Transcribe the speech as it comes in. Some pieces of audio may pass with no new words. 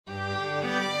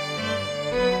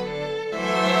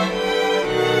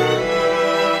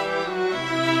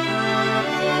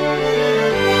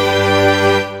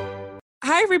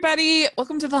everybody.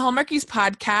 Welcome to the Hallmarkies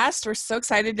podcast. We're so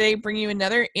excited today to bring you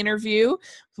another interview with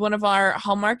one of our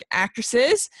Hallmark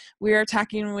actresses. We are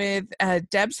talking with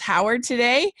Debs Howard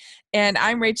today, and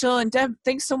I'm Rachel. And Deb,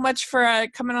 thanks so much for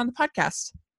coming on the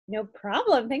podcast. No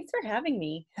problem. Thanks for having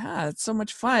me. Yeah, it's so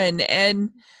much fun.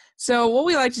 And so what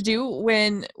we like to do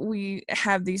when we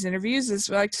have these interviews is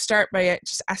we like to start by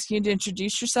just asking you to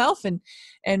introduce yourself and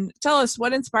tell us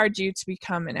what inspired you to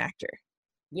become an actor.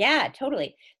 Yeah,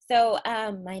 totally. So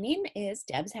my name is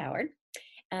Debs Howard.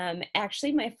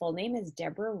 Actually, my full name is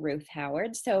Deborah Ruth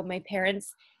Howard. So my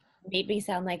parents made me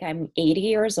sound like I'm 80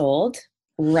 years old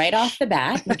right off the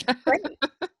bat, which is great.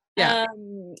 Yeah.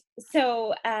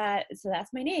 So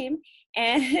that's my name.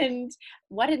 And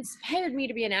what inspired me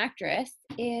to be an actress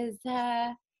is,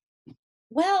 my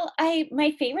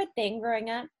favorite thing growing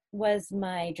up was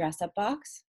my dress-up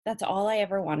box. That's all I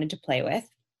ever wanted to play with.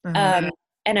 Uh-huh.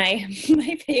 And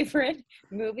my favorite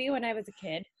movie when I was a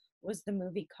kid was the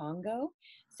movie Congo.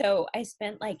 So I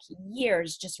spent like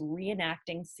years just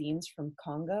reenacting scenes from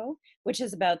Congo, which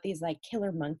is about these like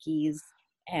killer monkeys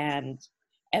and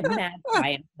a mad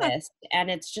scientist, and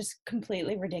it's just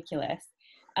completely ridiculous.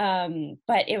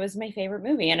 But it was my favorite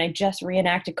movie, and I just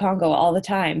reenacted Congo all the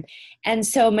time. And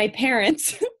so my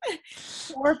parents,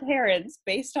 poor parents,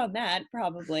 based on that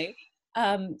probably,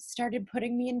 started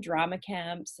putting me in drama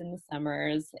camps in the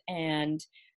summers, and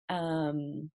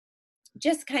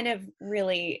just kind of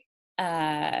really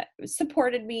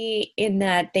supported me in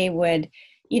that they would,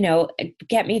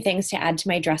 get me things to add to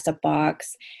my dress-up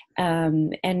box,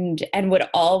 and would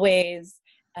always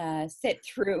sit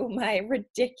through my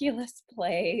ridiculous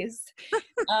plays.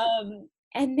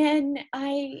 And then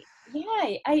I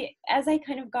as I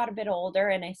kind of got a bit older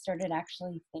and I started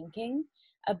actually thinking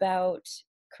about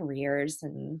careers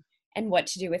and what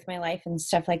to do with my life and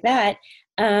stuff like that,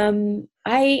 I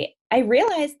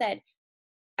realized that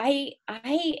I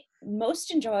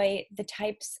most enjoy the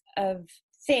types of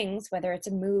things, whether it's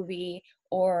a movie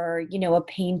or, a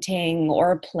painting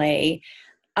or a play.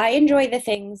 I enjoy the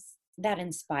things that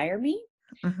inspire me.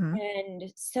 Mm-hmm.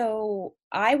 And so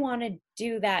I want to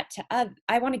do that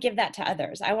I want to give that to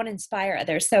others. I want to inspire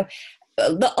others. So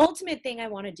the ultimate thing I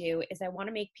want to do is I want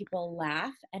to make people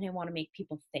laugh and I want to make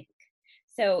people think.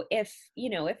 So if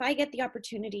I get the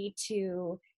opportunity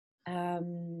to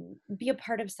be a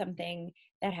part of something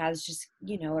that has just,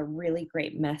 a really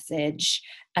great message,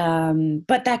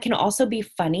 but that can also be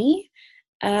funny,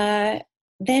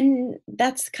 then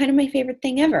that's kind of my favorite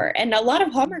thing ever. And a lot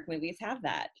of Hallmark movies have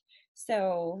that.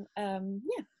 So,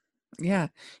 yeah. Yeah.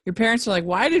 Your parents were like,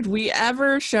 why did we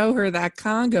ever show her that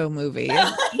Congo movie?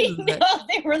 They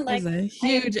were like, it was a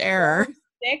huge error. So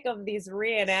sick of these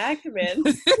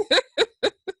reenactments.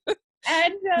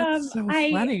 And That's so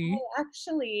funny. I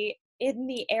actually, in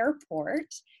the airport,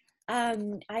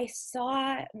 I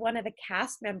saw one of the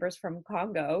cast members from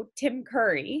Congo, Tim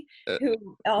Curry, who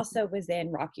also was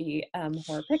in Rocky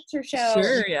Horror Picture Show.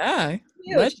 Sure, yeah.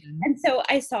 Huge. And so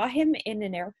I saw him in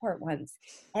an airport once,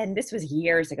 and this was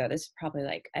years ago. This is probably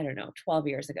 12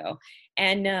 years ago.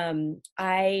 And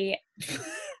I'm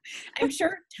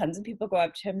sure tons of people go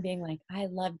up to him being like, I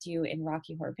loved you in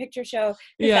Rocky Horror Picture Show.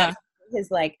 Yeah. That's his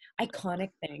like iconic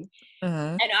thing.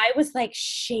 Uh-huh. And I was like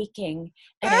shaking,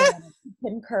 and I went to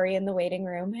Tim Curry in the waiting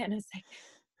room, and I was like,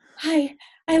 hi,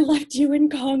 I loved you in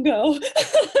Congo. He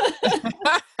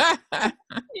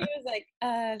was like,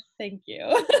 thank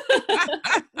you.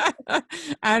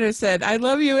 I'd have said, I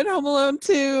love you in Home Alone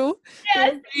too.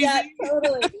 Yes, yeah,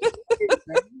 totally.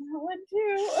 That one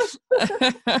too.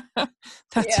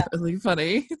 That's really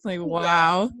funny. It's like,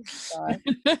 wow.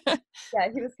 Yeah,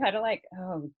 he was kind of like,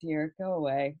 oh dear, go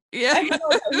away. Yeah. I mean,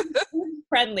 he was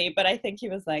friendly, but I think he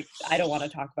was like, I don't want to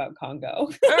talk about Congo.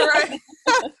 Right.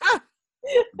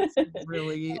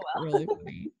 Really, really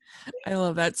funny. I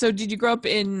love that. So did you grow up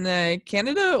in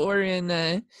Canada or in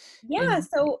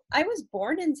so I was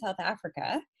born in South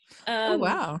Africa. Oh,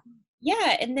 wow.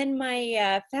 Yeah, and then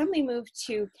my family moved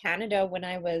to Canada when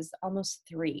I was almost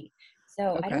 3.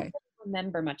 So I don't really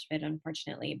remember much of it,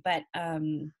 unfortunately. But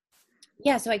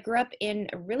so I grew up in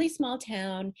a really small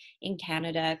town in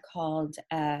Canada called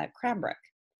Cranbrook.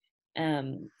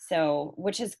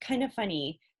 Which is kind of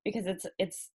funny because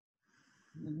it's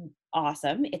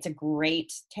awesome. It's a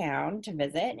great town to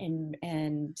visit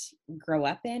and grow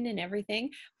up in and everything,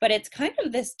 but it's kind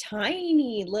of this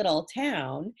tiny little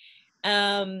town.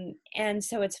 And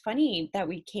so it's funny that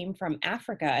we came from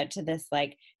Africa to this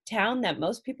like town that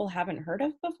most people haven't heard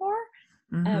of before.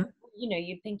 Mm-hmm.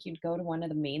 You'd think you'd go to one of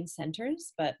the main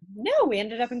centers, but no, we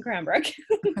ended up in Cranbrook.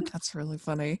 That's really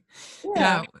funny.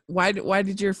 Yeah. Why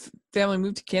did your family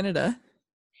move to Canada?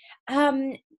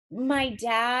 My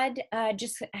dad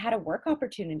just had a work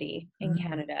opportunity in Mm.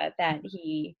 Canada that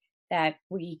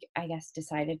we, I guess,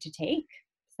 decided to take.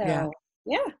 Yeah. So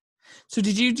yeah. So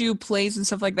did you do plays and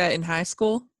stuff like that in high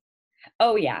school?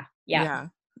 Oh yeah, yeah, Yeah.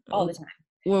 all Oh, the time.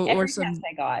 what were Every chance some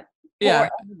I got. yeah.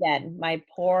 Again, my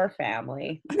poor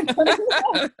family.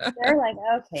 They're like,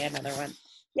 okay, another one.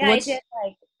 Yeah, I did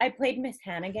What's I played Miss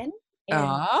Hannigan in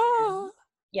oh.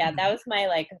 yeah, that was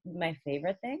my my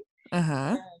favorite thing.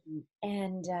 Uh-huh. Um,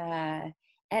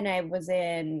 and I was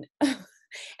in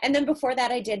and then before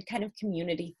that I did kind of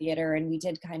community theater, and we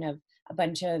did kind of a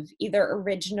bunch of either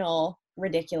original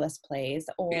ridiculous plays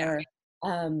Yeah. or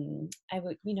I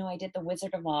would, I did the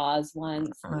Wizard of Oz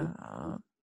once, Uh,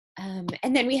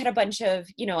 and then we had a bunch of,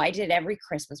 I did every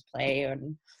Christmas play,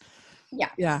 and yeah.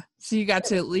 yeah. So you got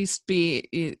to at least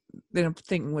be then I'm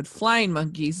thinking with flying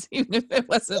monkeys, even if it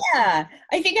wasn't Yeah,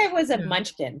 I think I was a yeah.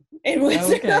 munchkin in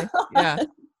Wizard Okay. Yeah. of Oz.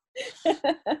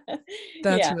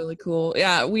 That's Yeah. really cool.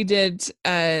 Yeah, we did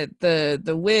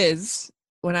the Wiz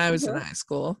when I was in Mhm. high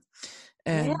school,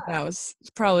 Yeah. and that was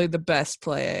probably the best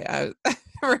play I've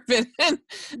ever been in.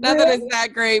 Not that it's Really?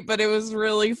 that great, but it was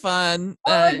really fun.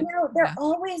 Oh, no, they're Yeah.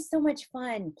 always so much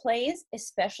fun. Plays,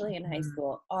 especially in high Mhm.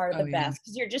 school, are the Oh yeah. best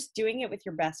because you're just doing it with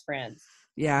your best friends.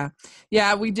 Yeah.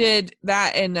 Yeah, we did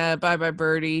that in Bye Bye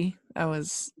Birdie. That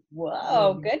was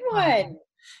Whoa, really good fun. one.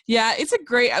 Yeah, it's a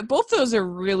great both those are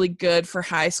really good for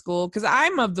high school because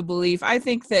I'm of the belief I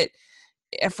think that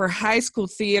for high school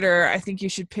theater, I think you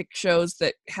should pick shows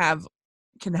that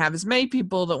can have as many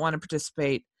people that want to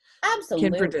participate can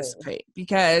Absolutely. participate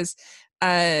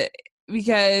uh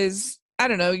because I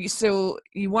don't know, so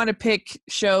you want to pick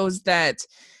shows that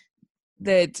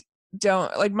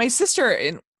don't like my sister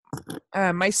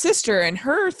and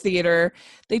her theater,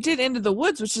 they did Into the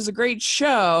Woods, which is a great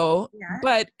show, Yeah.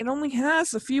 but it only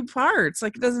has a few parts.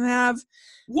 Like it doesn't have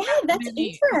Yeah, that that's many.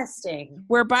 interesting.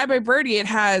 Where Bye Bye Birdie, it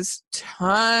has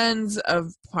tons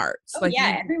of parts. Oh, Like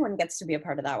yeah, you, everyone gets to be a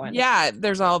part of that one. yeah,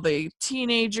 there's all the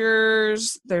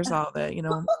teenagers. There's all the,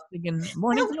 thinking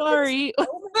Morning That was like Glory.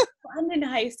 so much fun in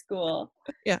high school.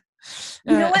 Yeah.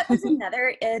 You know Uh, what was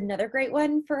another great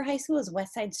one for high school is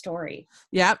West Side Story.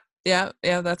 yeah, yeah,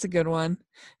 yeah. That's a good one.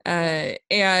 And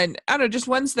I don't know, just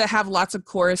ones that have lots of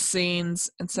chorus scenes,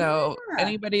 and so Yeah.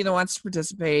 anybody that wants to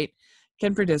participate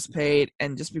can participate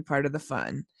and just be part of the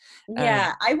fun. Uh,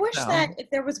 Yeah, I wish so that if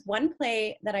there was one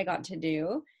play that I got to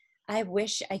do, I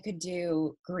wish I could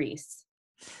do Grease.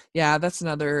 yeah, that's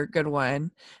another good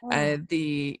one. Oh,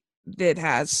 The That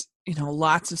has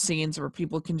lots of scenes where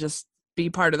people can just be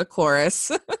part of the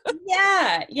chorus.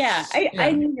 yeah, yeah. I Yeah,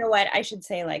 you know what? I should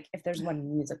say like if there's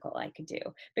one musical I could do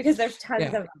because there's tons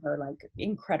yeah, of other like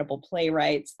incredible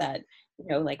playwrights that,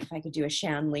 like if I could do a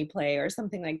Shanley play or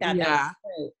something like that, that would yeah. be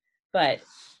great. But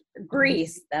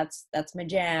Grease, that's my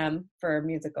jam for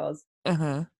musicals.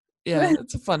 Uh-huh. Yeah,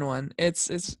 it's a fun one. It's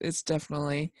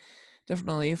definitely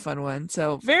a fun one.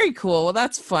 So very cool. Well,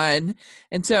 that's fun.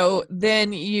 And so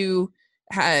then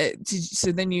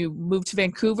so then you moved to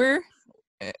Vancouver.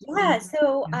 Yeah,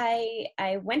 so Yeah.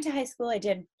 I went to high school. I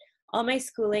did all my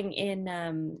schooling in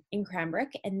Cranbrook,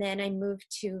 and then I moved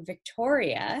to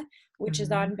Victoria, which is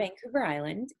Mm-hmm. on Vancouver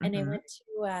Island, and I Mm-hmm. went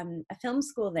to a film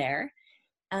school there.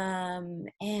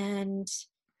 And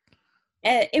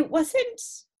uh,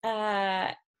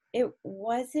 it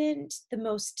wasn't the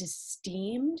most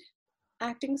esteemed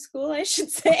acting school, I should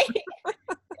say.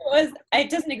 It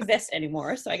doesn't exist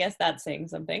anymore, so I guess that's saying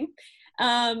something.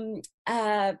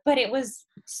 But it was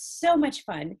so much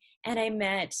fun, and I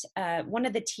met one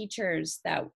of the teachers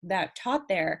that taught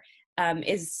there.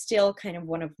 Is still kind of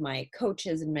one of my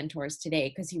coaches and mentors today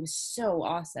because he was so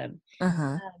awesome.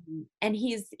 Uh-huh. And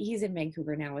he's in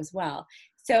Vancouver now as well.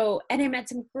 So, and I met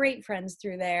some great friends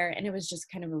through there, and it was just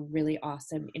kind of a really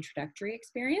awesome introductory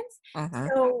experience. Uh-huh.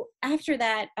 So after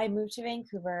that, I moved to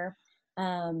Vancouver.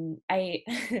 I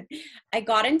I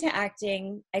got into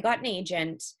acting. I got an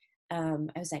agent. I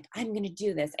was like, I'm gonna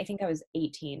do this. I think I was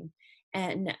 18,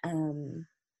 and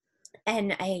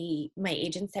my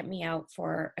agent sent me out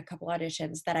for a couple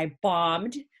auditions that I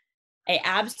bombed. I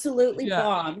absolutely Yeah.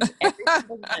 bombed every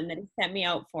single one that he sent me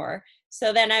out for.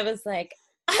 So then I was like,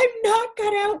 I'm not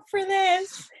cut out for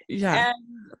this. Yeah.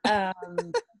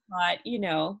 And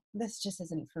thought, this just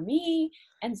isn't for me.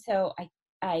 And so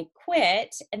I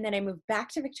quit, and then I moved back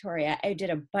to Victoria. I did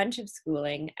a bunch of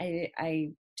schooling.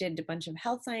 I did a bunch of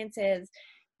health sciences.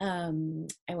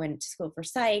 I went to school for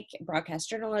psych, broadcast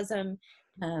journalism,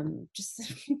 just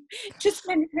just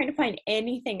kind of trying to find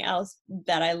anything else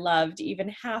that I loved even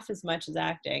half as much as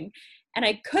acting, and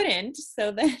I couldn't.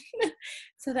 So then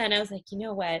so then I was like, you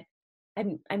know what,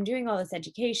 I'm doing all this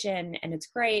education and it's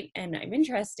great and I'm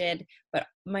interested, but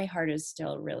my heart is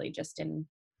still really just in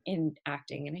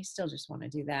acting, and I still just want to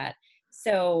do that.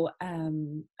 So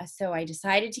I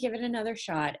decided to give it another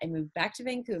shot. I moved back to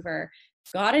Vancouver,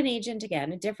 got an agent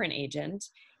again, a different agent,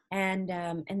 and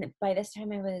by this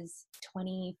time I was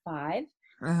 25.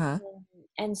 Uh-huh.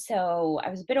 And so I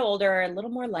was a bit older, a little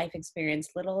more life experience,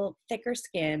 little thicker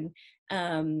skin,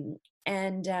 um,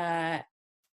 and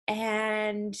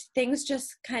and things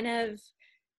just kind of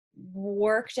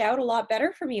worked out a lot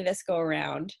better for me this go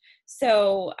around.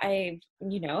 So I've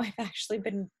actually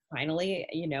been finally,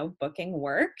 booking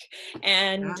work,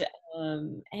 Yeah.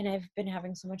 and I've been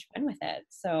having so much fun with it.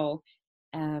 So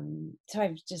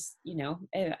I've just, I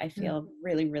Yeah. feel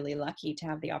really, really lucky to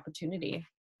have the opportunity.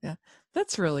 Yeah.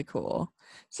 That's really cool.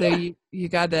 So Yeah. you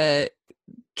got to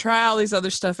try all these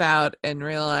other stuff out and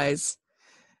realize,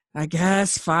 I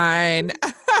guess fine.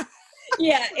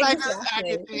 Yeah, I just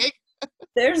exactly. acting.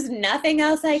 There's nothing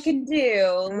else I can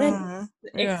do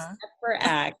except Yeah. for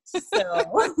act.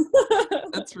 So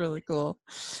That's really cool.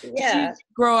 Did you yeah.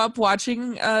 grow up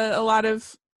watching a lot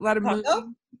of Congo?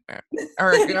 movies?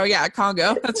 Or oh yeah,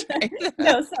 Congo. That's right.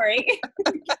 No, sorry.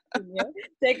 Continue.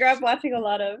 They grew up watching a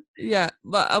lot of. Yeah,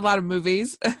 a lot of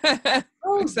movies,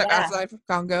 Oh except yeah, outside of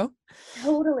Congo.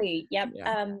 totally. Yep.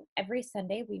 Yeah. Every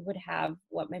Sunday we would have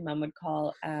what my mom would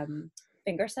call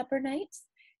finger supper nights.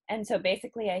 And so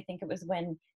basically I think it was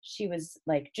when she was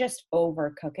like just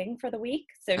over cooking for the week.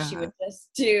 So she Uh-huh. would just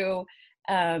do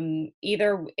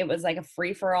either it was like a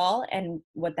free for all, and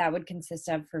what that would consist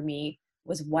of for me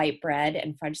was white bread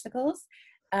and fudgesicles.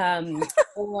 Um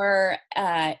or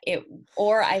it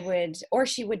or I would or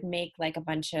she would make like a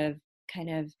bunch of kind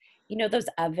of, those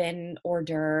oven hors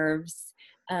d'oeuvres,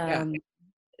 Yeah. um,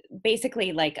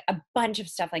 basically like a bunch of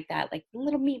stuff like that, like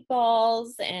little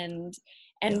meatballs and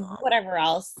Yeah. whatever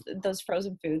else, those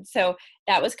frozen foods. So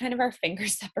that was kind of our finger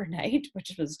supper night,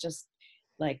 which was just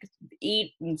like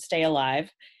eat and stay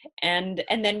alive, and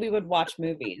then we would watch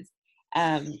movies.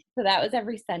 So that was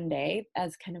every Sunday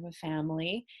as kind of a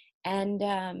family. And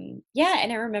yeah,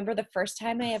 and I remember the first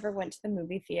time I ever went to the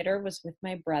movie theater was with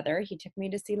my brother. He took me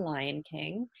to see Lion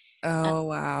King. Oh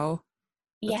wow.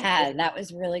 That's Yeah, that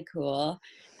was really cool.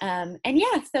 And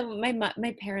yeah, so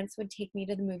my parents would take me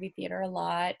to the movie theater a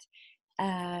lot.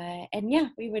 And yeah,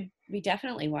 we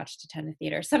definitely watched a ton of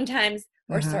theater. Sometimes,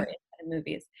 or uh-huh. sorry, a ton of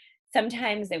movies.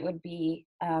 Sometimes it would be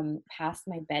past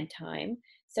my bedtime.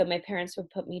 So my parents would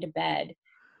put me to bed.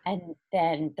 And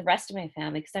then the rest of my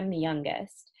family, because I'm the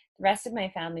youngest, the rest of my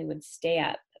family would stay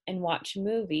up and watch a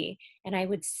movie. And I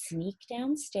would sneak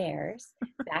downstairs,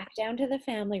 back down to the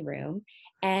family room,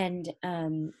 and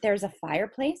there's a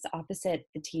fireplace opposite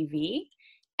the TV.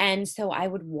 And so I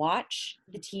would watch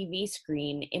the TV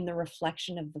screen in the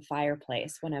reflection of the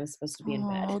fireplace when I was supposed to be in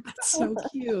bed. Oh, that's so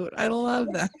cute. I love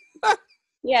that.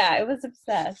 Yeah, I was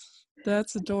obsessed.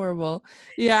 That's adorable.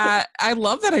 Yeah, I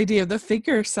love that idea of the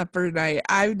finger supper night.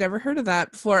 I've never heard of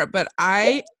that before, but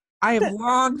I have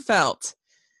long felt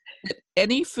that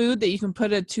any food that you can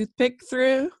put a toothpick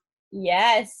through,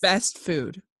 Yes. best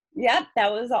food. Yep,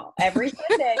 that was all. Every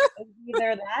Sunday, it was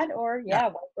either that or, Yeah. yeah,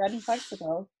 white bread and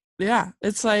fudgesicles. Yeah,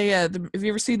 it's like have you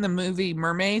ever seen the movie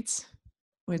Mermaids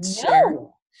with Cher?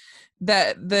 No.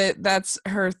 That's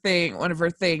her thing. One of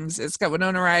her things. It's got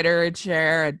Winona Ryder and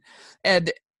Cher,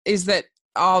 and is that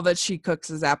all that she cooks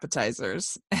is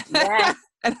appetizers. Yes,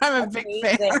 And I'm a big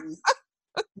fan. amazing.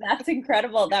 That's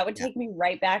incredible. That would Yeah, take me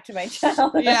right back to my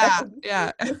childhood. yeah,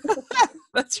 yeah.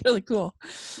 That's really cool.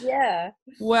 Yeah.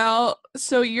 Well,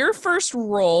 so your first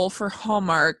role for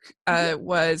Hallmark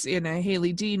was in a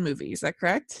Haley Dean movie. Is that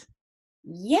correct?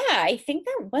 Yeah, I think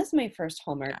that was my first Yeah.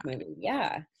 Hallmark movie.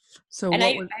 Yeah. So And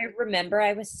what I was? I remember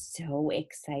I was so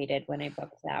excited when I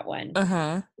booked that one, Uh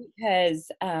huh.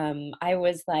 because I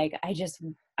was like,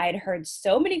 I'd heard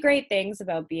so many great things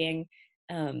about being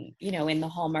in the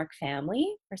Hallmark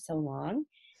family for so long.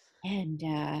 And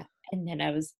then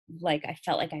I was like, I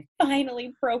felt like I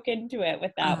finally broke into it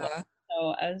with Uh that one. huh.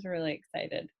 So I was really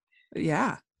excited.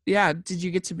 Yeah. Yeah. Did you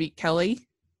get to meet Kelly?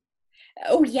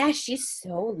 Oh yeah, she's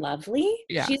so lovely.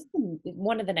 Yeah. She's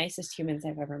one of the nicest humans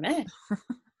I've ever met.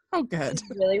 Oh, good.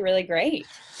 She's really, really great.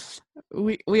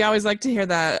 We always like to hear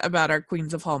that about our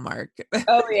queens of Hallmark.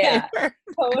 Oh yeah,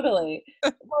 totally.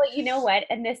 Well, you know what?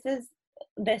 And this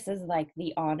is like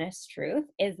the honest truth,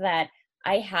 is that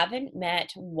I haven't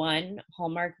met one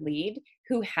Hallmark lead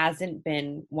who hasn't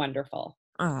been wonderful.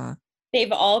 uh,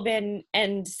 They've all been,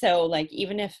 and so like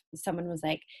even if someone was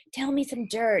like, "Tell me some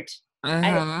dirt,"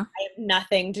 I uh-huh. have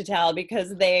nothing to tell,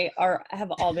 because they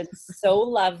have all been so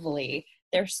lovely,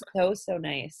 they're so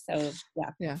nice. So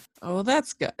yeah. Yeah. Oh, well,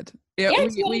 that's good. Yeah, Yeah,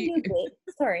 do you want to do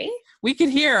dates? Sorry. we could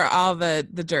hear all the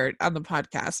dirt on the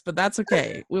podcast, but that's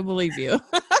okay. We believe you.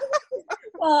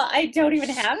 Well, I don't even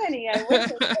have any. I wish I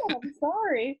did. I'm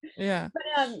sorry. Yeah.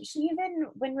 But she even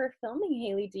when we're filming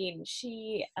Haley Dean,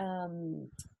 she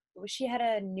had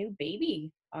a new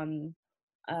baby on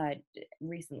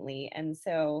recently, and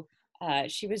so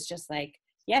she was just like,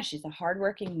 yeah, she's a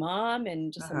hardworking mom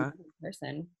and just a Uh-huh. lovely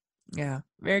person. Yeah.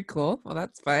 Very cool. Well,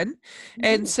 that's fun.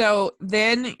 And Mhm. so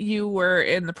then you were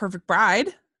in The Perfect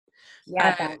Bride.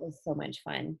 Yeah, that was so much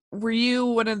fun. Were you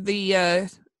one of the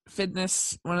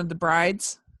one of the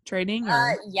brides training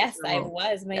or Yes, your I role?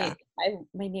 was. Yeah.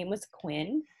 My name was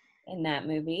Quinn in that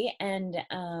movie, and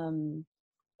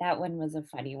that one was a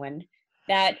funny one.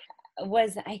 That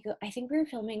was I think we were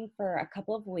filming for a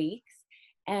couple of weeks,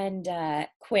 and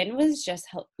Quinn was just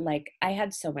like, I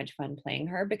had so much fun playing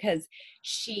her because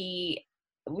she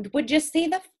would just say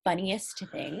the funniest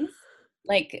things.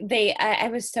 Like I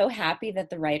was so happy that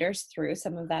the writers threw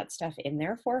some of that stuff in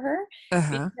there for her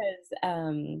Uh-huh.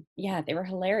 because yeah, they were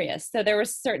hilarious. So there were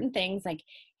certain things like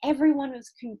everyone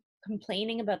was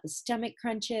complaining about the stomach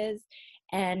crunches,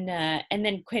 and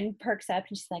then Quinn perks up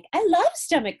and she's like, I love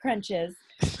stomach crunches.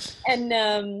 And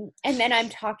then I'm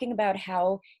talking about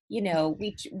how, you know,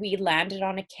 we landed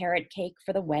on a carrot cake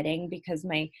for the wedding because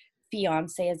my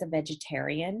fiance is a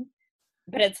vegetarian.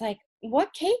 But it's like,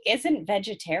 what cake isn't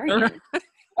vegetarian?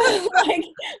 Like,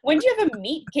 when do you have a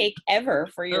meat cake ever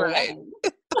for your Right. wedding?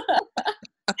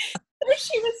 So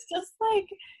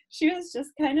she was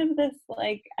just kind of this,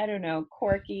 like, I don't know,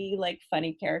 quirky, like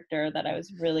funny character that I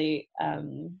was really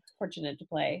fortunate to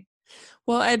play.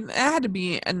 Well, and it had to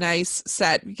be a nice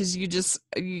set because you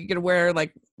get to wear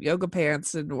like yoga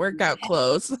pants and workout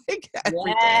clothes like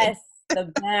every day. Yes,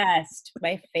 the best,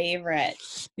 my favorite.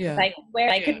 If Yeah. I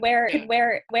could wear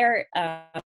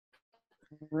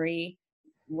every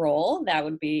role, that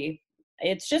would be.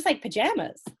 It's just like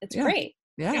pajamas. It's Yeah. great.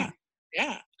 Yeah.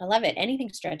 Yeah, I love it.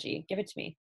 Anything stretchy, give it to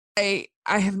me. I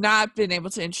have not been able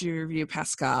to interview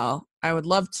Pascal. I would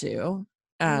love to.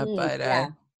 But Yeah.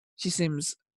 she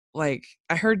seems like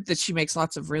I heard that she makes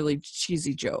lots of really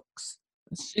cheesy jokes.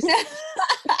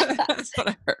 That's what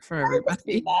I heard from I can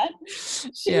see everybody. that.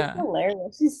 She's Yeah.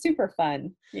 hilarious. She's super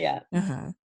fun. Yeah.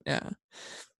 Uh-huh. Yeah.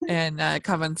 And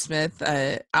Kevin Smith,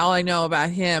 all I know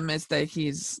about him is that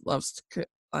he's loves to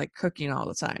like cooking all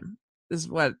the time. This is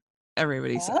what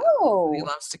everybody says. He Oh,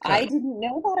 loves to cook. I didn't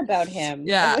know that about him. I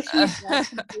Yeah. wish he had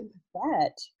some good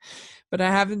set. But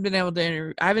I haven't been able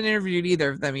to I haven't interviewed either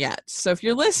of them yet. So if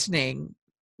you're listening,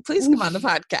 please come on the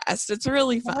podcast. It's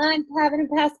really Come fun. on, Kevin and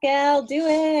Pascal, do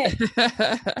it.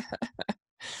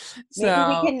 Maybe So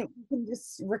we can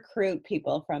just recruit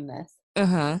people from this.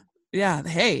 uh-huh. Yeah,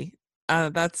 hey.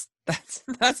 That's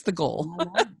the goal.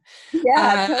 Yeah,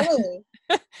 uh totally.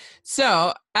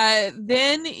 so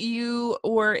then you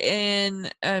were in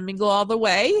Mingle All the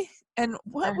Way. And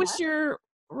what Uh-huh. was your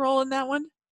role in that one?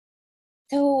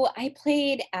 So I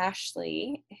played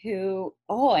Ashley, who,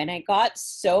 oh, and I got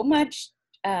so much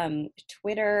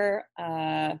Twitter,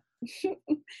 I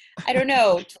don't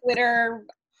know, Twitter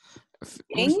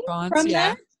thing Response, from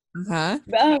that. yeah.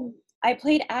 Uh-huh. I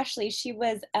played Ashley. She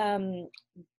was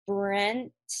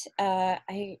Brent. I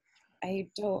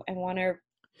don't want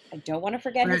to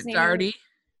forget his Brent name. Darty.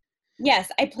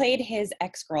 Yes, I played his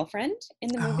ex-girlfriend in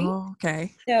the movie. Oh,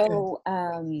 okay. So,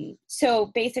 so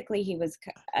basically, he was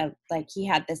like, he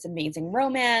had this amazing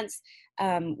romance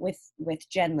with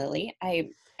Jen Lilly.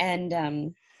 And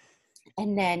um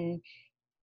and then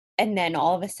and then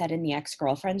all of a sudden, the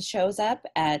ex-girlfriend shows up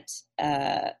at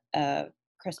a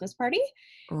Christmas party,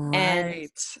 and Right.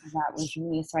 that was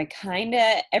me. So I kind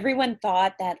of, everyone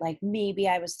thought that like maybe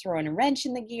I was throwing a wrench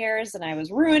in the gears and I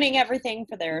was ruining everything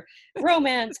for their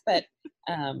romance, but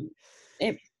um,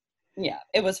 it, yeah,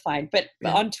 it was fine. But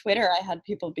Yeah. on Twitter, I had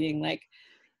people being like,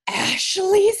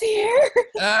 Ashley's here.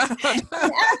 And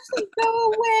Ashley,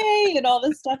 go away, and all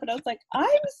this stuff. And I was like, I'm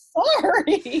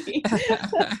sorry.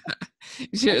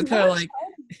 they're like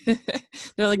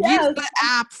they're like, use Yes, the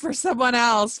app for someone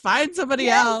else. Find somebody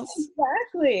yes, else.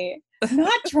 exactly.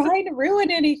 Not trying to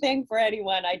ruin anything for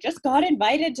anyone. I just got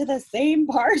invited to the same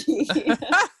party.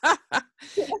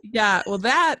 Yeah, well,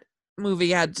 that movie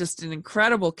had just an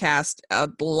incredible cast. A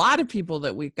lot of people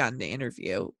that we've gotten to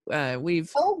interview.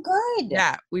 Oh, good.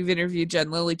 We've interviewed Jen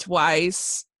Lilly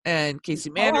twice, and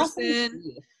Casey How awesome is Manderson,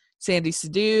 she? Sandy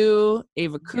Sadoo,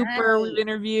 Ava Cooper. We've Nice.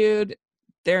 interviewed.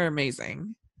 They're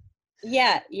amazing.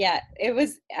 Yeah, yeah.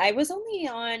 I was only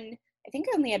on, I think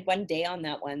I only had one day on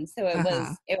that one, so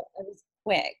Uh-huh. it was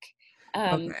quick.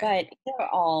 Okay. But they're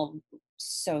all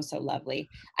so lovely.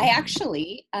 I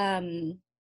actually,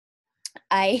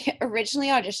 I originally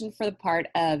auditioned for the part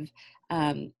of,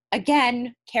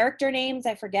 again, character names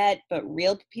I forget, but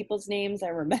real people's names I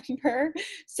remember.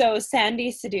 So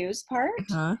Sandy Sidhu's part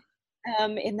Uh-huh.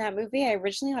 in that movie, I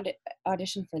originally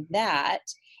auditioned for that,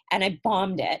 and I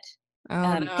bombed it. Oh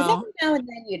Because no. every now and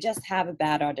then you just have a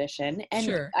bad audition, and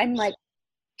Sure. I'm like,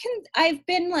 I've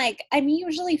been like, I'm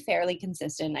usually fairly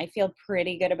consistent. I feel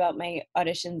pretty good about my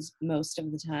auditions most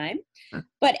of the time,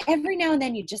 but every now and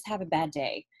then you just have a bad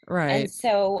day. And Right.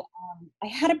 so I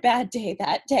had a bad day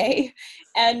that day,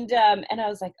 and I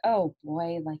was like, oh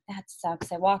boy, like that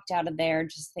sucks. I walked out of there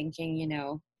just thinking,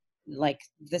 like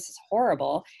this is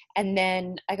horrible. And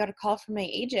then I got a call from my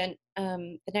agent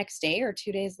the next day or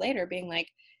 2 days later, being like,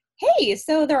 hey,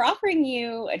 so they're offering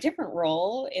you a different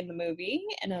role in the movie.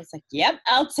 And I was like, yep,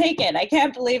 I'll take it. I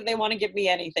can't believe they want to give me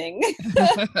anything.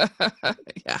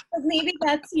 Yeah. But maybe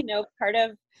that's, part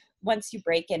of, once you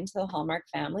break into the Hallmark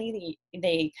family,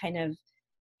 they kind of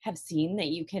have seen that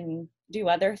you can do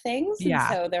other things. And Yeah.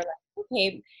 so they're like,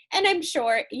 okay. And I'm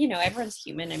sure, everyone's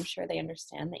human. I'm sure they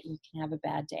understand that you can have a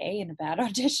bad day and a bad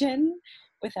audition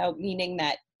without meaning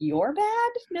that you're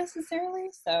bad necessarily.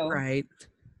 So, Right.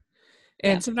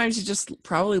 yeah. And sometimes you just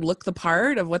probably look the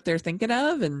part of what they're thinking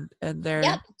of, and Yep, they're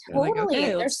like, totally.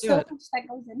 okay, let's There's do so it. much that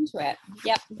goes into it.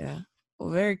 Yep. Yeah. Well,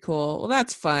 very cool. Well,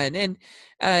 that's fun. And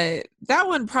that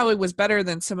one probably was better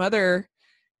than some other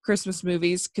Christmas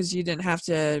movies because you didn't have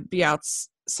to be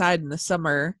outside in the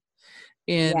summer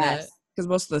in Yes. because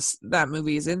most of that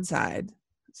movie is inside.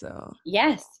 So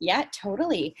Yes. Yeah,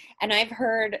 totally. And I've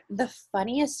heard the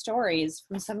funniest stories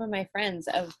from some of my friends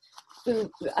of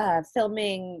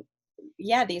filming,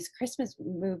 yeah, these Christmas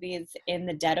movies in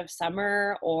the dead of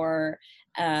summer, or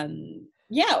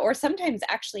yeah, or sometimes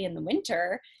actually in the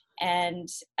winter, and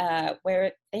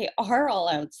where they are all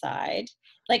outside,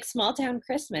 like Small Town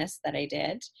Christmas that I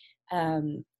did.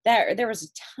 There was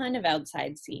a ton of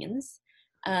outside scenes,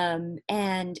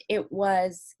 and it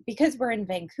was because we're in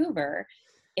Vancouver.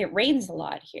 It rains a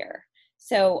lot here,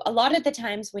 so a lot of the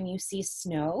times when you see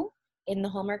snow in the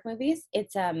Hallmark movies,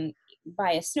 it's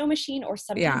by a snow machine or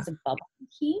yeah, sometimes a bubble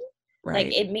machine. Like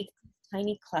right. it makes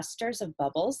tiny clusters of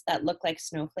bubbles that look like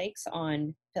snowflakes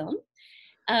on film.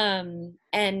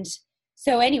 And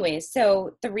so anyways,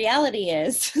 so the reality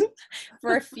is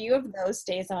for a few of those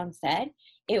days on set,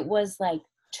 it was like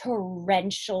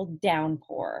torrential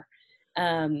downpour.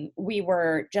 We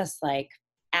were just like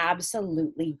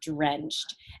absolutely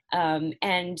drenched.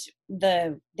 And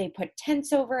they put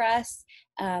tents over us.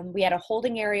 We had a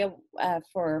holding area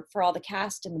for all the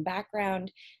cast in the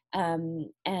background,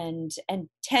 and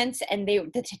tents, and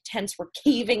the tents were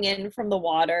caving in from the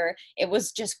water. It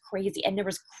was just crazy, and there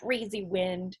was crazy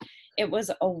wind. It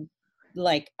was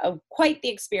quite the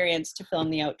experience to film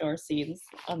the outdoor scenes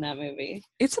on that movie.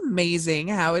 It's amazing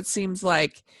how it seems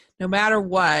like no matter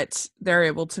what, they're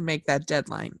able to make that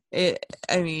deadline.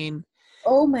 I mean,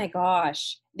 Oh my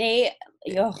gosh. The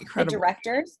incredible.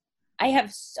 directors, I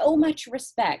have so much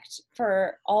respect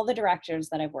for all the directors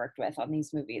that I've worked with on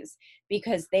these movies,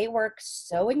 because they work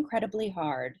so incredibly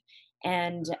hard.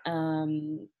 And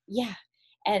yeah,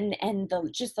 and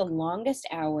just the longest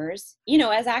hours.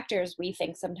 As actors, we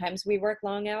think sometimes we work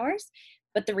long hours,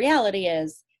 but the reality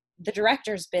is the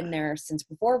director's been there since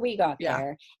before we got Yeah,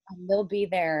 there, and they'll be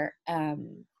there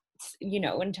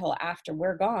until after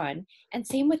we're gone. And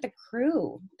same with the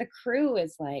crew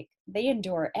is like, they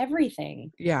endure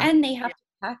everything, yeah. and they have to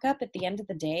pack up at the end of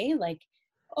the day. Like,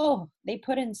 oh, they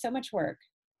put in so much work.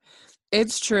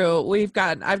 It's true. I've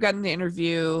gotten to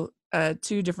interview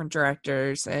two different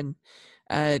directors, and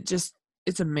just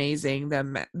it's amazing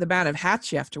the amount of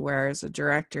hats you have to wear as a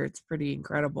director. It's pretty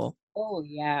incredible. Oh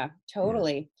yeah, Yeah.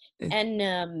 totally. It-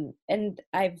 And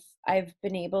I've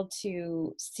been able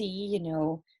to see,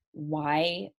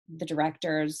 why the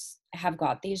directors have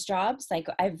got these jobs. Like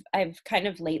I've kind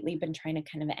of lately been trying to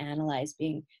kind of analyze,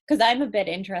 being, because I'm a bit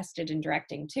interested in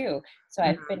directing too. So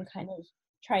I've Mhm. been kind of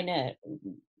trying to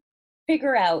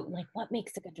figure out like what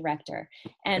makes a good director.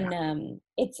 Yeah. And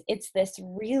it's this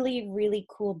really really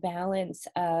cool balance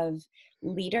of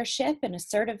leadership and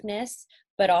assertiveness,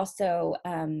 but also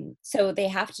so they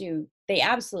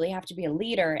absolutely have to be a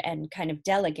leader and kind of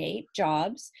delegate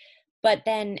jobs, but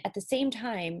then at the same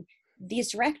time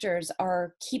these directors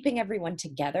are keeping everyone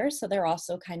together, so they're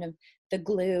also kind of the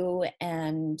glue,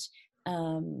 and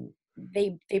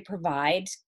they provide,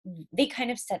 they kind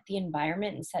of set the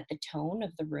environment and set the tone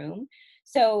of the room.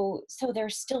 So they're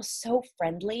still so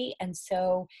friendly and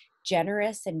so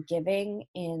generous and giving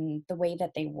in the way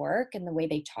that they work and the way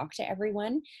they talk to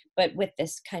everyone, but with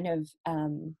this kind of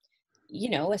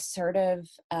assertive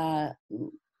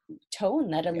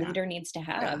tone that a Yeah. leader needs to Yeah.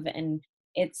 have. And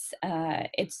it's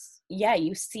yeah,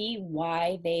 you see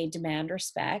why they demand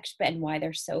respect and why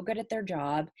they're so good at their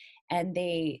job, and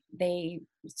they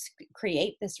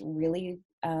create this really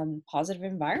positive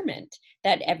environment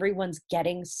that everyone's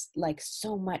getting like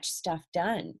so much stuff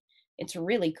done. It's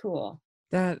really cool.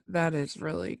 That is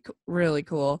really really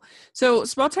cool. So,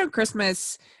 Small Town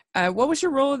Christmas, what was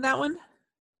your role in that one?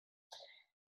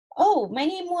 Oh, my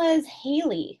name was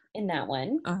Haley in that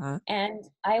one. Uh-huh. And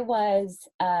I was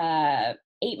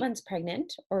 8 months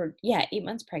pregnant, or yeah, 8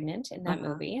 months pregnant in that Uh-huh.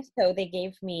 movie. So they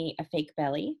gave me a fake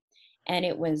belly, and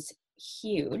it was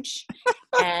huge.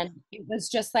 And it was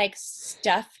just like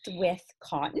stuffed with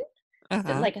cotton,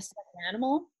 Uh-huh. like a stuffed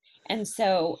animal. And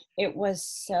so it was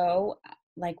so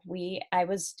like I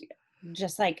was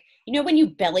just like, when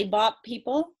you belly bop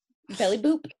people, belly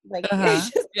boop, like Uh-huh. it's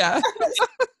just Yeah. I was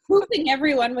pooping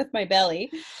everyone with my belly.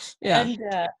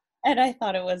 Yeah. And I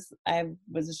thought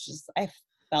I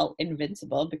felt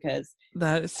invincible because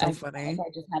That is I so felt like funny. I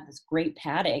just had this great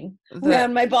padding That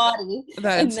around my body.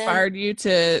 that And then, inspired you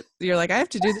to, you're like, I have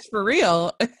to do this for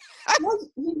real. well,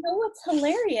 what's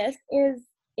hilarious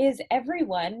is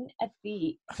everyone at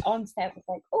the onset was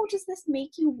like, "Oh, does this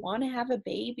make you want to have a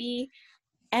baby?"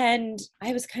 And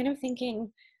I was kind of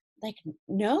thinking, like,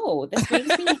 no, this makes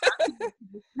me happy to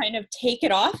kind of take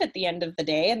it off at the end of the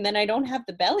day, and then I don't have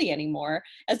the belly anymore.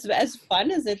 As fun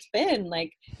as it's been,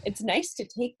 like, it's nice to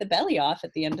take the belly off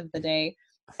at the end of the day.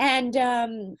 And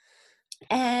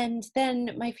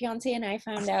then my fiance and I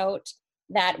found out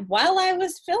that while I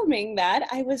was filming that,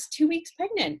 I was 2 weeks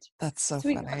pregnant. That's so So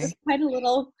we got this funny. kind of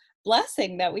little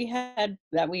blessing that we had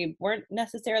that we weren't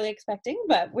necessarily expecting,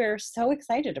 but we're so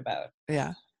excited about.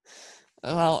 Yeah.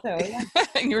 Well, So yeah.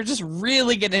 you were just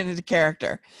really getting into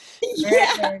character. Very,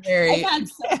 Yeah, very, I've very. had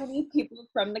so many people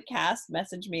from the cast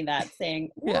message me that saying,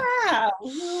 Yeah. "Wow,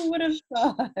 who would have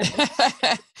thought?"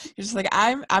 You're just like,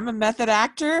 I'm a method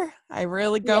actor. I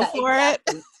really go Yeah, for it.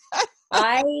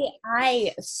 exactly.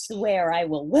 I swear I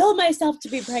will will myself to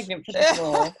be pregnant for this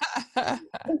role.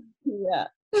 Yeah.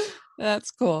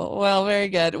 That's cool. Well, very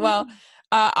good. Well,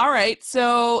 all right.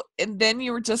 So, and then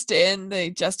you were just in the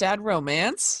Just Add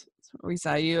Romance. We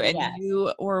saw you, and Yes.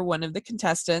 you were one of the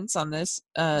contestants on this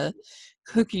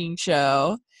cooking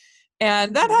show,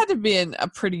 and that Mhm. had to be a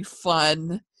pretty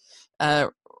uh,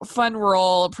 fun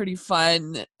role, a pretty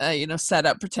fun,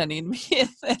 setup pretending to be It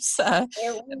in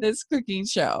was this cooking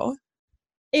show.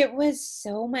 it was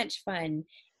so much fun.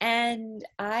 And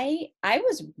I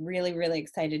was really, really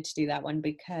excited to do that one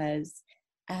because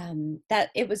that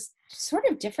it was sort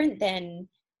of different than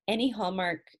any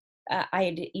Hallmark I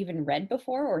had even read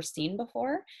before or seen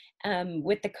before,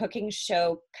 with the cooking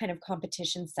show kind of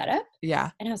competition setup. Yeah.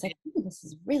 And I was like, "Ooh, this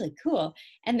is really cool."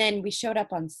 And then we showed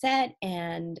up on set,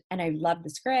 and I loved the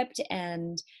script,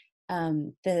 and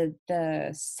the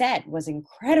set was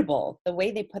incredible. The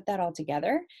way they put that all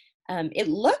together, it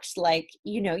looked like,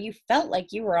 you felt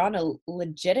like you were on a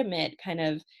legitimate kind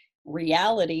of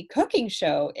reality cooking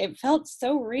show. It felt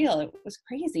so real. It was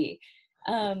crazy.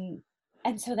 Um,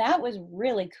 and so that was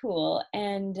really cool.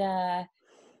 And the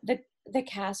the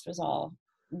cast was all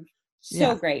so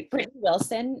Yeah. great. Brittany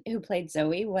Wilson, who played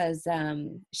Zoe, was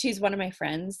she's one of my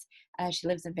friends. She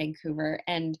lives in Vancouver,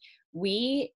 and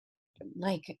we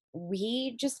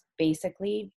we just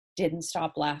basically didn't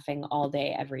stop laughing all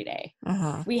day, every day.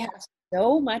 Uh-huh. We had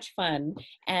so much fun,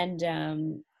 and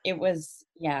it was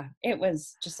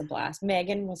just a blast.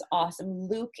 Megan was awesome.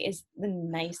 Luke is the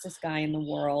nicest guy in the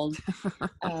world.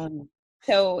 Um,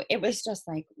 so it was just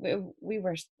like we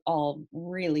were all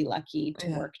really lucky to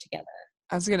Yeah. work together.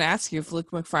 I was gonna ask you if Luke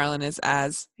McFarlane is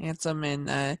as handsome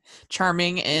and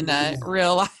charming in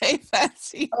real life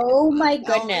as he is Oh my on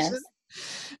television. goodness.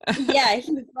 Yeah,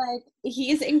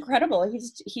 he's incredible.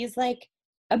 He's like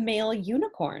a male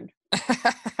unicorn.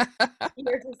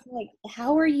 You're just like,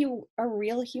 how are you a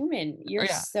real human? You're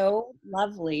Yeah. so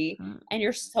lovely and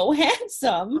you're so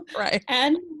handsome. Right.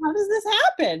 And how does this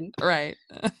happen? Right.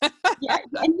 Yeah,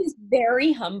 and he's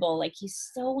very humble. Like, he's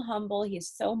so humble. He's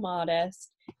so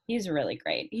modest. He's really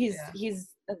great. Yeah.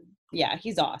 Yeah,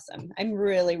 he's awesome. I'm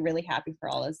really, really happy for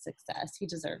all his success. He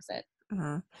deserves it.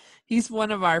 Uh-huh. He's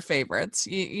one of our favorites.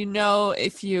 You know,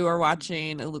 if you are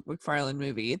watching a Luke McFarlane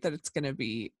movie, that it's gonna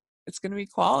be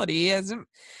quality.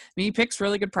 He picks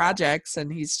really good projects,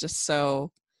 and he's just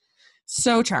so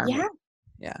charming. Yeah.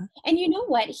 Yeah. And you know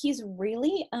what? He's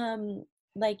really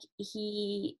like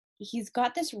he's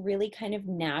got this really kind of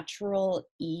natural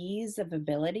ease of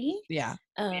ability Yeah.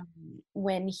 um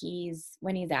when he's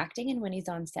acting and when he's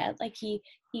on set. Like he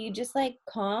just like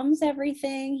calms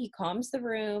everything, he calms the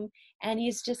room, and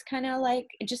he's just kind of like,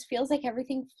 it just feels like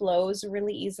everything flows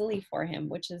really easily for him,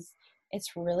 which is,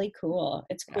 it's really cool.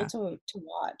 It's cool Yeah. to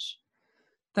watch.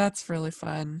 That's really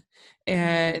fun. Mhm.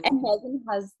 And And Megan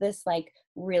has this like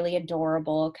really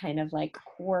adorable kind of like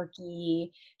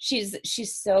quirky, she's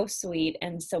so sweet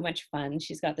and so much fun.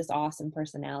 She's got this awesome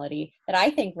personality that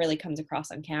I think really comes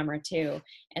across on camera too.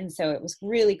 And so it was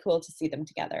really cool to see them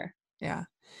together. yeah.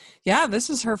 Yeah, this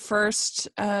is her first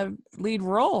lead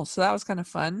role, so that was kind of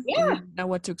fun. We Yeah. didn't know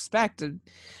what to expect, and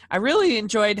I really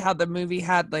enjoyed how the movie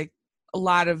had like a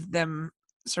lot of them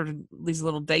sort of these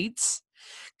little dates,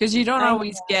 because you don't I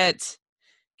always get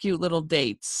cute little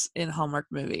dates in Hallmark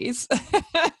movies.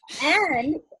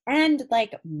 and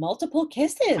like multiple I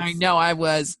kisses. know, I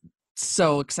was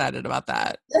so excited about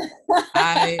that.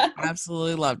 I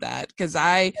absolutely love that because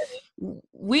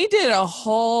we did a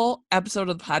whole episode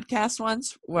of the podcast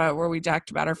once where we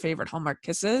talked about our favorite Hallmark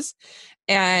kisses,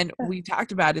 and we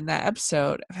talked about in that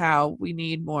episode how we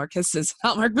need more kisses in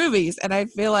Hallmark movies, and I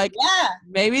feel like Yeah.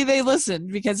 maybe they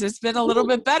listened because it's been a little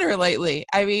bit better lately.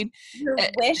 I mean, Your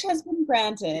eh, wish has been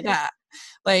granted. yeah,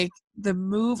 like the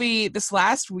movie this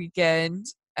last weekend,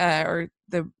 or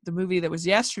the movie that was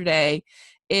yesterday,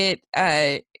 it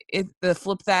the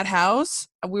Flip That House,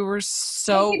 I we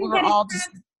didn't were get a all just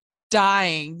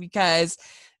dying because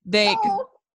they chance.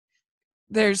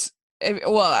 there's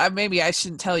well, maybe I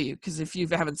shouldn't tell you because if you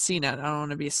haven't seen it, I don't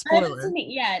want to be a I haven't spoiler. seen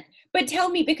it yet, but tell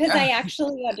me, because I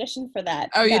actually auditioned for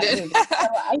Oh, you that did. movie,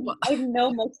 so Well, I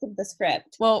know most of the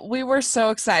script. well, we were so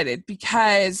excited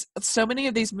because so many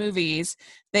of these movies,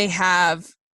 they have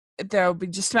they'll be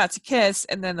just about to kiss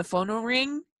and then the phone will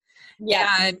ring,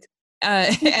 Yeah. and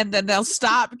and then they'll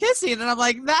stop kissing, and I'm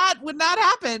like, that would not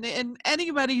happen in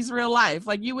anybody's real life.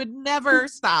 Like, you would never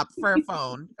stop for a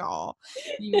phone call.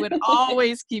 You would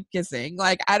always keep kissing.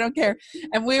 Like, I don't care.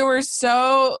 And we were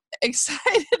so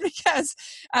excited because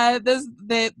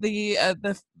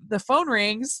the phone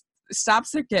rings,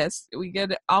 stops their kiss. We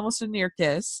get almost a near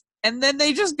kiss, and then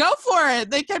they just go for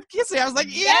it. They kept kissing. I was like,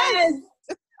 yes.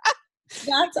 Yes,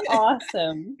 that's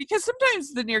awesome. Because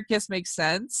sometimes the near kiss makes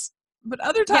sense, but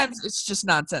other Yeah, times it's just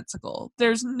nonsensical.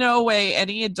 There's no way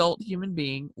any adult human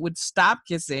being would stop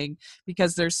kissing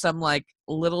because there's some like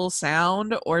little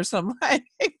sound or some like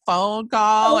phone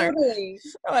call or totally.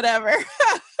 whatever.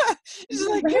 It's just You're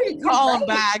like, you right. can You're call them right.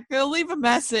 back. They'll leave a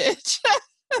message.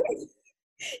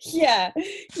 Yeah.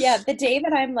 Yeah. The day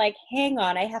that I'm like, hang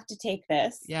on, I have to take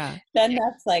this, Yeah. then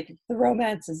that's like, the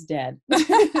romance is dead.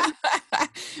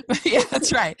 But yeah,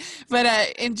 that's right.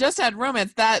 But in Just Add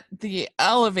Romance, that the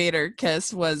elevator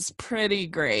kiss was pretty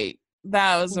great.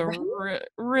 That was a Right?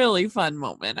 really fun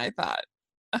moment, I thought.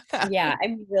 Yeah,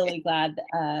 I'm really glad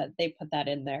they put that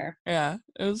in there. Yeah,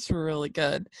 it was really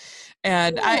good.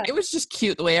 And Yeah. it was just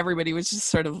cute the way everybody was just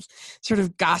sort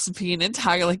of gossiping and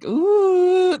talking like,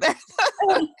 ooh, they're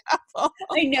the couple.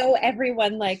 I know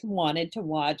everyone like wanted to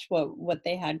watch what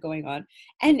they had going on.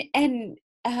 And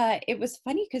it was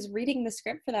funny because reading the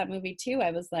script for that movie too,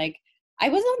 I was like, I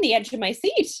was on the edge of my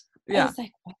seat. I Yeah. was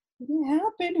like, what's gonna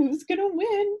happen? Who's gonna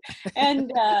win?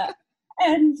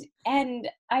 And and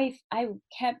I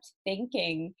kept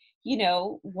thinking,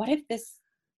 what if this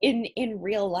in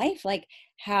real life, like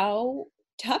how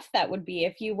tough that would be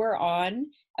if you were on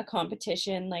a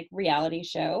competition like reality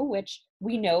show, which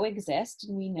we know exist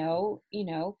and we know,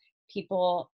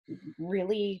 people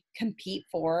really compete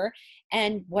for.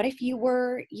 And what if you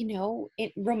were,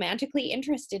 romantically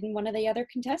interested in one of the other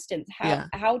contestants? Yeah.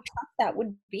 How tough that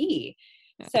would be.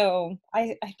 Yeah. So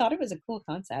I thought it was a cool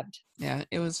concept. Yeah,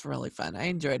 it was really fun. I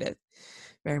enjoyed it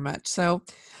very much. So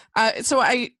so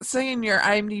I say in your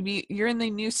IMDb, you're in the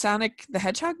new Sonic the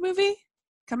Hedgehog movie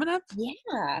coming up?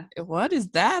 Yeah. What is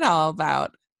that all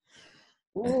about?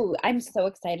 Ooh, I'm so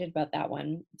excited about that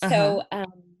one. Uh-huh. So,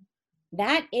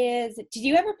 that is, did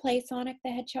you ever play Sonic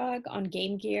the Hedgehog on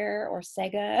Game Gear or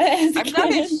Sega as a I'm not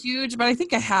a kid? huge, but I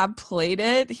think I have played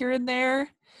it here and there.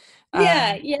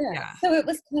 Yeah, yeah. Yeah. So it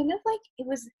was kind of like, it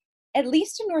was, at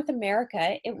least in North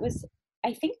America, it was,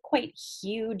 I think, quite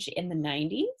huge in the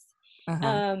 90s. Uh-huh.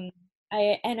 Um,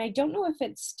 I don't know if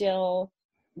it's still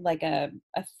like a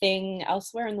thing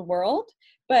elsewhere in the world,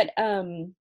 but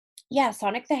yeah,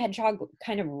 Sonic the Hedgehog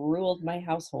kind of ruled my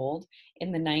household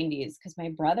in the 90s because my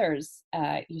brothers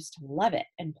used to love it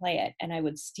and play it, and I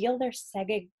would steal their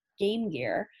Sega Game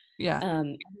Gear Yeah.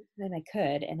 Anytime I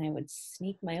could, and I would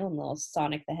sneak my own little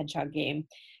Sonic the Hedgehog game.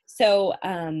 So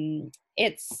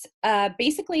it's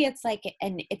basically it's like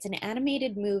it's an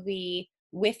animated movie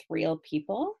with real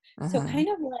people. So Uh-huh. kind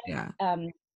of like Yeah.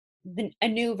 a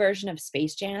new version of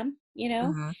Space Jam,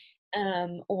 Uh-huh.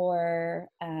 or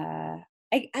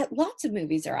lots of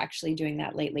movies are actually doing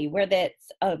that lately, where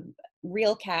that's a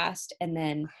real cast and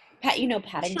then Sure.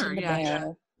 Paddington the Yeah.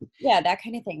 Bear, Yeah. yeah, that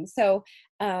kind of thing. So,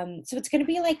 so it's going to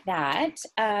be like that.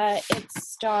 It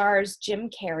stars Jim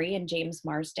Carrey and James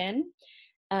Marsden,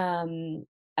 um,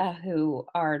 who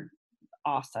are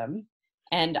awesome.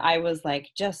 And I was like,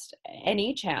 just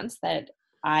any chance that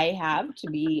I have to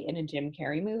be in a Jim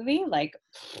Carrey movie, like,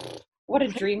 what a I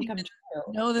didn't dream even come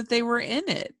true. know that they were in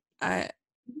it. I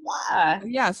Yeah.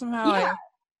 Yeah, somehow Yeah.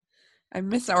 I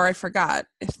missed or I forgot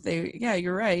if they yeah,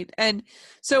 you're right. And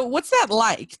so what's that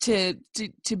like to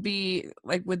be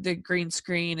like with the green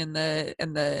screen and the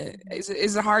is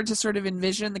it hard to sort of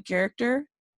envision the character?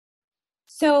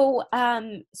 So,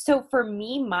 so for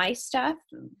me, my stuff,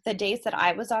 the days that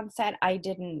I was on set, I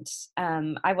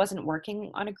wasn't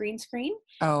working on a green screen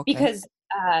Oh, okay. because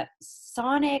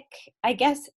Sonic, I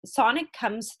guess Sonic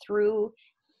comes through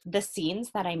the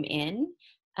scenes that I'm in.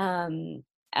 Um,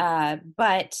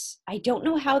 but I don't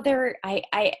know how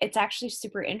it's actually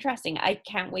super interesting. I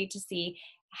can't wait to see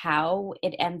how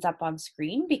it ends up on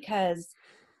screen because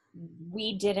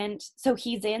so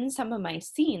he's in some of my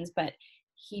scenes, but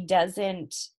he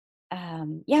doesn't,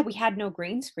 yeah, we had no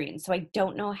green screen. So I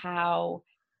don't know how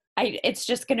it's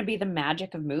just going to be the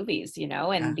magic of movies, Yeah.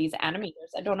 and these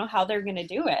animators. I don't know how they're going to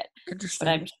do it, but Interesting.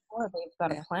 I'm sure they've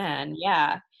got a Yeah. plan.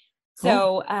 Yeah. Cool.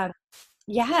 So,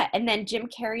 yeah, and then Jim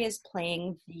Carrey is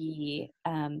playing the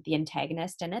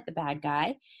antagonist in it, the bad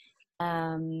guy.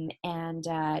 And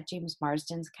James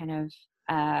Marsden's kind of,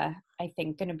 I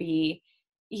think, going to be,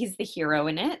 he's the hero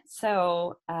in it.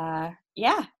 So,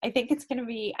 yeah, I think it's going to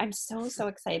be, I'm so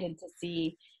excited to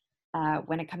see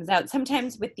when it comes out.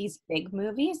 Sometimes with these big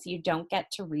movies, you don't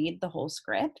get to read the whole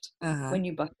script Uh-huh. when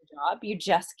you book the job. You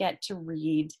just get to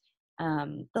read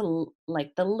the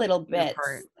little Your bits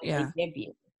part. that they Yeah. give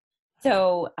you.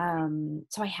 So,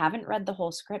 so I haven't read the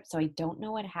whole script, so I don't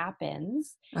know what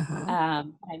happens. Uh-huh.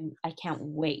 I can't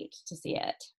wait to see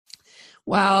it.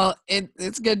 Well,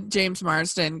 it's good James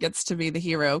Marsden gets to be the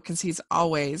hero because he's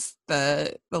always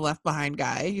the left behind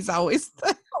guy. He's always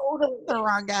the Totally.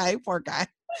 wrong guy, poor guy.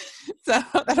 So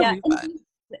that'll Yeah, be and fun.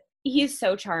 he's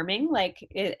so charming. Like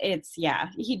yeah,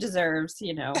 he deserves,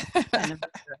 kind of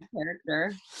a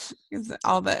character. 'Cause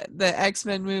all the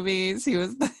X-Men movies, he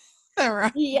was the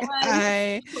wrong Yes,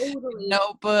 guy. totally.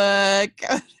 Notebook,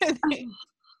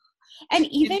 And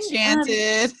even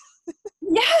Enchanted.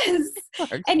 yes.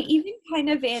 Poor And guy. even kind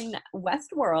of in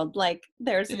Westworld, like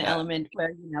there's an Yeah. element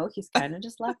where, he's kind of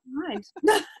just left behind.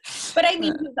 But I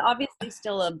mean, he's obviously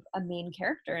still a main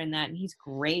character in that, and he's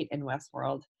great in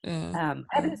Westworld. Yeah. I Yeah.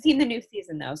 haven't seen the new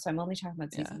season though, so I'm only talking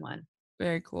about Yeah. season one.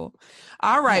 Very cool.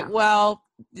 All right. Yeah. Well,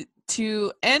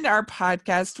 to end our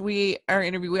podcast, our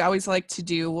interview, we always like to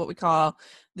do what we call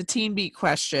the Teen Beat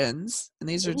questions. And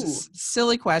these are Ooh, just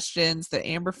silly questions that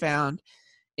Amber found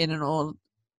in an old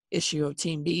issue of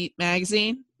Teen Beat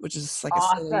magazine, which is like a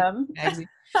silly awesome. magazine.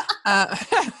 Uh,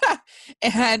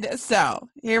 and so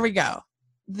here we go.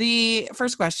 The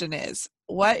first question is,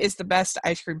 what is the best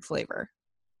ice cream flavor?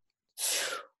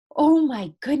 Oh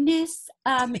my goodness.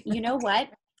 You know what?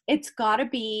 It's gotta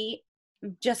be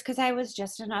just because I was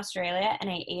just in Australia and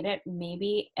I ate it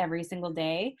maybe every single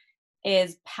day,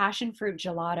 is passion fruit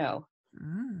gelato.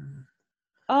 Mm.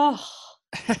 Oh,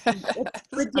 it's That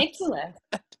sounds ridiculous.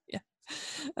 good. Yeah,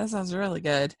 that sounds really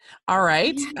good. All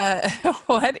right. Yeah.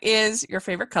 What is your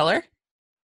favorite color?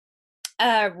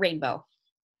 Rainbow.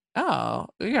 Oh,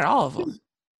 we got all of them.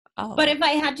 All of But them. if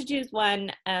I had to choose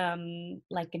one,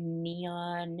 like a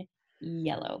neon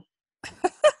yellow.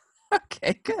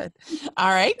 Okay, good. All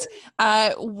right.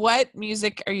 What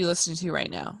music are you listening to right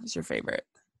now? Is your favorite?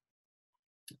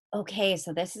 Okay,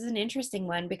 so this is an interesting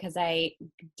one because I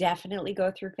definitely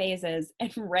go through phases.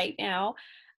 And right now,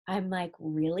 I'm like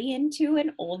really into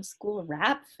an old school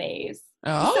rap phase.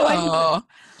 So I'm, Oh,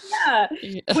 yeah,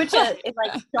 yeah. which it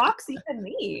like shocks even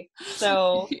me.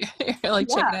 So You're like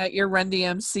yeah, checking out your Run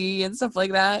DMC and stuff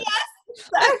like that. yes,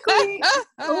 exactly.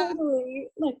 Totally.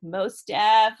 Like most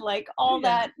Def, like all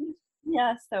Yeah, that.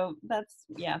 Yeah, so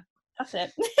yeah, that's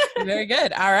it. very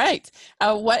good. All right.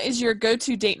 What is your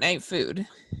go-to date night food?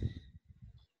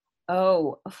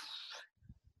 Oh,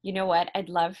 you know what? I'd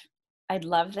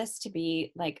love this to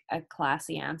be like a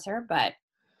classy answer, but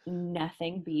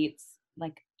nothing beats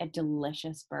like a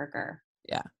delicious burger.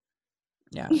 Yeah,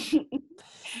 yeah.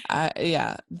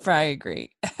 Yeah, I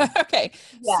agree. Okay,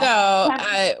 so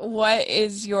Yeah. what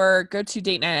is your go-to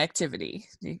date night activity?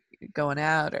 You going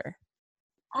out or?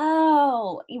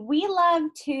 Oh, we love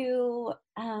to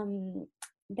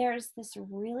there's this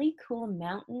really cool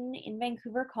mountain in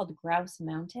Vancouver called Grouse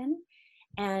Mountain,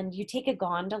 and you take a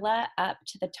gondola up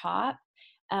to the top.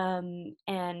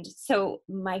 And so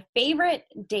my favorite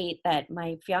date that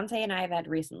my fiance and I have had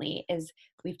recently is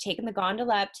we've taken the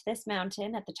gondola up to this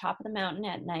mountain at the top of the mountain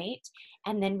at night,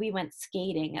 and then we went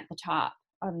skating at the top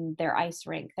on their ice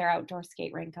rink, their outdoor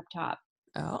skate rink up top.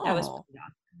 That was Oh, pretty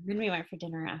awesome. Then we went for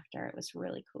dinner after. It was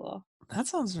really cool. that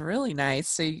sounds really nice.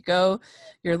 So you go on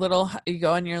your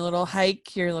little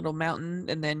hike, your little mountain,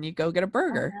 and then you go get a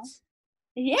burger. Uh-huh.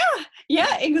 Yeah,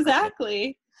 yeah,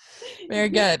 exactly. Very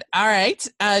good. All right.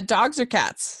 Dogs or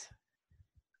cats?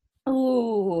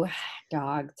 Ooh,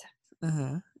 dogs.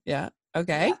 Uh-huh. Yeah. Yeah.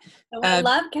 Okay. So I Uh,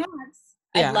 love cats.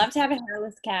 I'd yeah. love to have a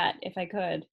hairless cat if I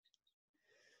could.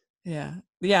 Yeah.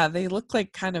 Yeah, they look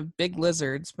like kind of big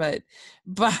lizards, but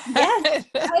Yes,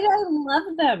 I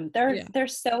love them. They're yeah, they're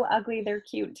so ugly. They're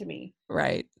cute to me.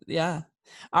 right. Yeah.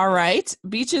 All right.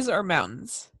 Beaches or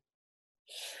mountains?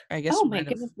 I guess Oh you my might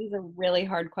have. goodness, these are really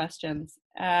hard questions.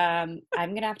 I'm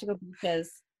gonna have to go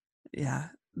beaches. Yeah.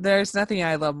 There's nothing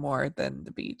I love more than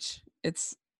the beach.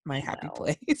 It's my I happy know.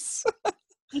 place.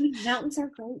 I mean, mountains are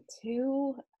great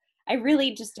too. I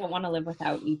really just don't want to live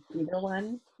without either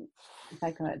one if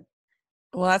I could.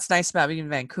 Well, that's nice about being in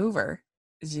Vancouver,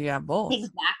 is you have both.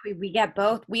 Exactly. We get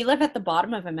both. We live at the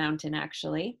bottom of a mountain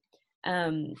actually.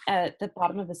 At the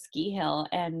bottom of a ski hill,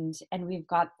 and we've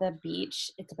got the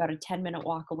beach. It's about a 10-minute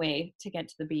walk away to get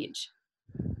to the beach.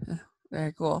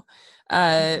 Very cool.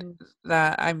 Uh, Hmm.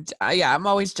 that yeah, I'm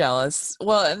always jealous.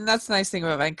 Well, and that's the nice thing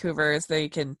about Vancouver is they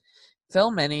can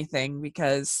film anything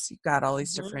because you've got all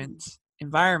these different Hmm.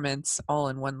 environments all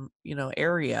in one,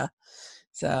 area.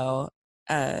 So,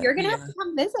 You're gonna have yeah, to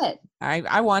come visit.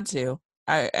 I want to.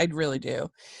 I really do.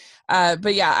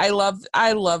 But yeah, I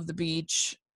love the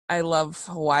beach. I love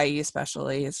Hawaii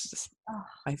especially. It's just Oh,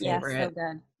 my yes, so favorite.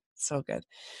 good. So good.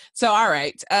 So, all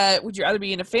right. Would you rather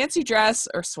be in a fancy dress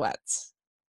or sweats?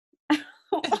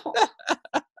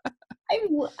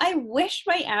 I wish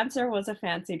my answer was a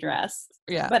fancy dress,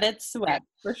 Yeah. but it's sweat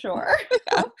for sure.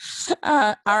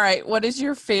 Yeah. All right. What is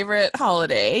your favorite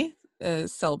holiday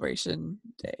celebration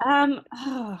day?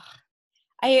 Oh,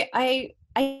 I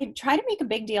try to make a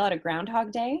big deal out of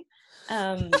Groundhog Day.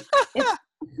 It's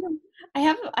I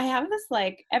have this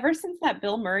like ever since that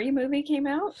Bill Murray movie came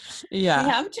out, I Yeah,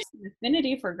 have just an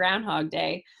affinity for Groundhog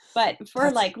Day. But for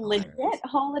that's like legit hilarious.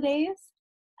 holidays,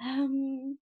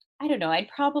 I don't know. I'd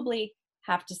probably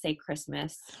have to say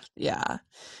Christmas. Yeah.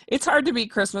 It's hard to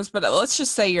beat Christmas, but let's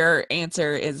just say your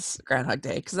answer is Groundhog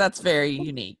Day because that's very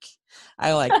unique.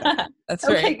 I like that. That's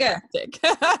very Okay, good. eclectic.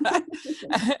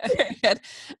 Very good.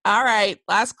 All right.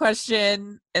 Last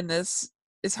question. And this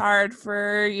is hard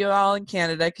for you all in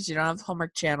Canada because you don't have the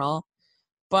Hallmark Channel.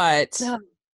 But Oh,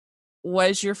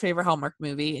 what is your favorite Hallmark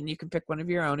movie? And you can pick one of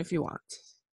your own if you want.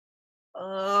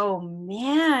 oh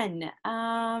man.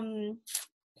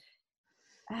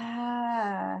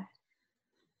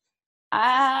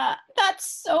 Ah,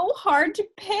 that's so hard to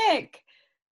pick.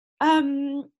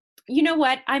 Um, you know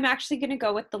what? I'm actually going to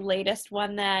go with the latest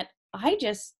one that I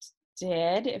just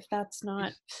did. If that's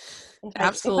not, if I'm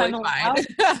Absolutely fine. allowed,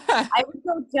 I would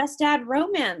go Just Add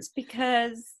Romance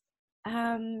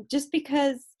just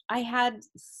because I had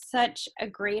such a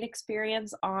great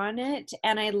experience on it,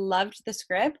 and I loved the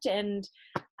script, and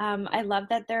I love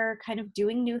that they're kind of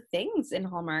doing new things in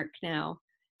Hallmark now,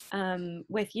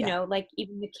 with Yeah. like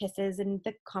even the kisses and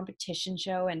the competition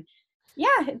show, and yeah,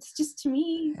 it's just to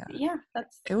me, Yeah. yeah,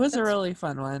 It was a that's really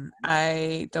fun one.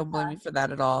 I don't blame you for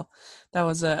that at all. That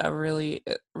was a really,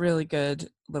 really good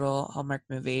little Hallmark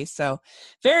movie. So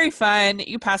very fun.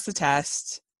 You passed the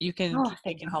test. You can oh, keep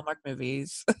thank making Hallmark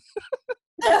movies.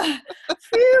 you.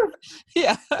 Phew,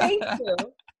 Yeah. thank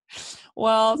you.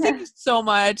 Well, thank you so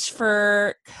much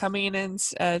for coming and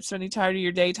spending time of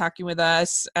your day talking with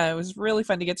us. It was really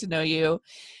fun to get to know you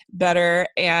better.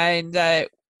 And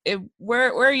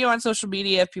where are you on social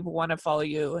media if people want to follow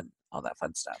you and all that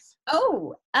fun stuff?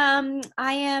 Oh,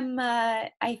 I am.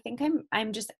 I think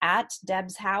I'm just at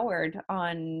Debs Howard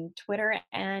on Twitter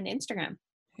and Instagram.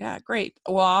 Yeah, great.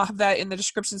 Well, I'll have that in the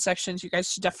description sections. You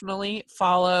guys should definitely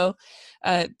follow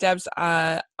Deb's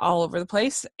all over the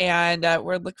place. And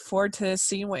we're looking forward to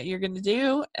seeing what you're going to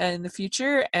do in the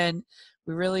future. And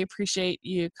we really appreciate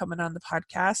you coming on the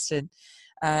podcast.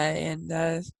 And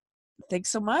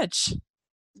thanks so much.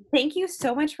 Thank you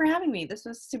so much for having me. This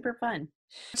was super fun.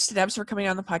 Thanks to Debs for coming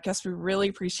on the podcast. We really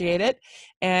appreciate it.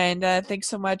 And thanks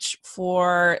so much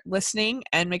for listening.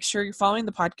 And make sure you're following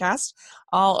the podcast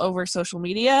all over social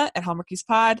media at Hallmarkies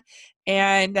Pod.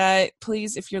 And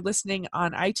please, if you're listening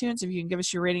on iTunes, if you can give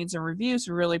us your ratings and reviews,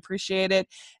 we really appreciate it.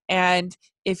 And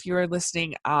if you're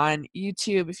listening on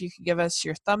YouTube, if you can give us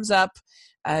your thumbs up,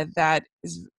 that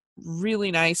is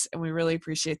really nice, and we really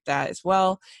appreciate that as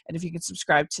well. And if you can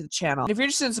subscribe to the channel. And if you're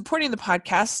interested in supporting the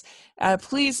podcast,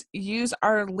 please use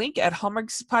our link at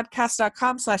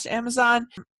hallmarkspodcast.com/Amazon,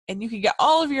 and you can get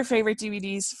all of your favorite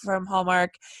DVDs from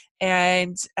Hallmark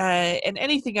and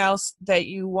anything else that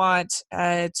you want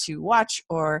to watch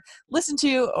or listen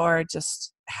to or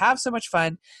just have so much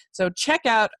fun. So check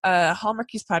out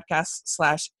Hallmarkies Podcast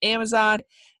 /Amazon,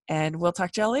 and we'll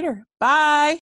talk to y'all later. Bye.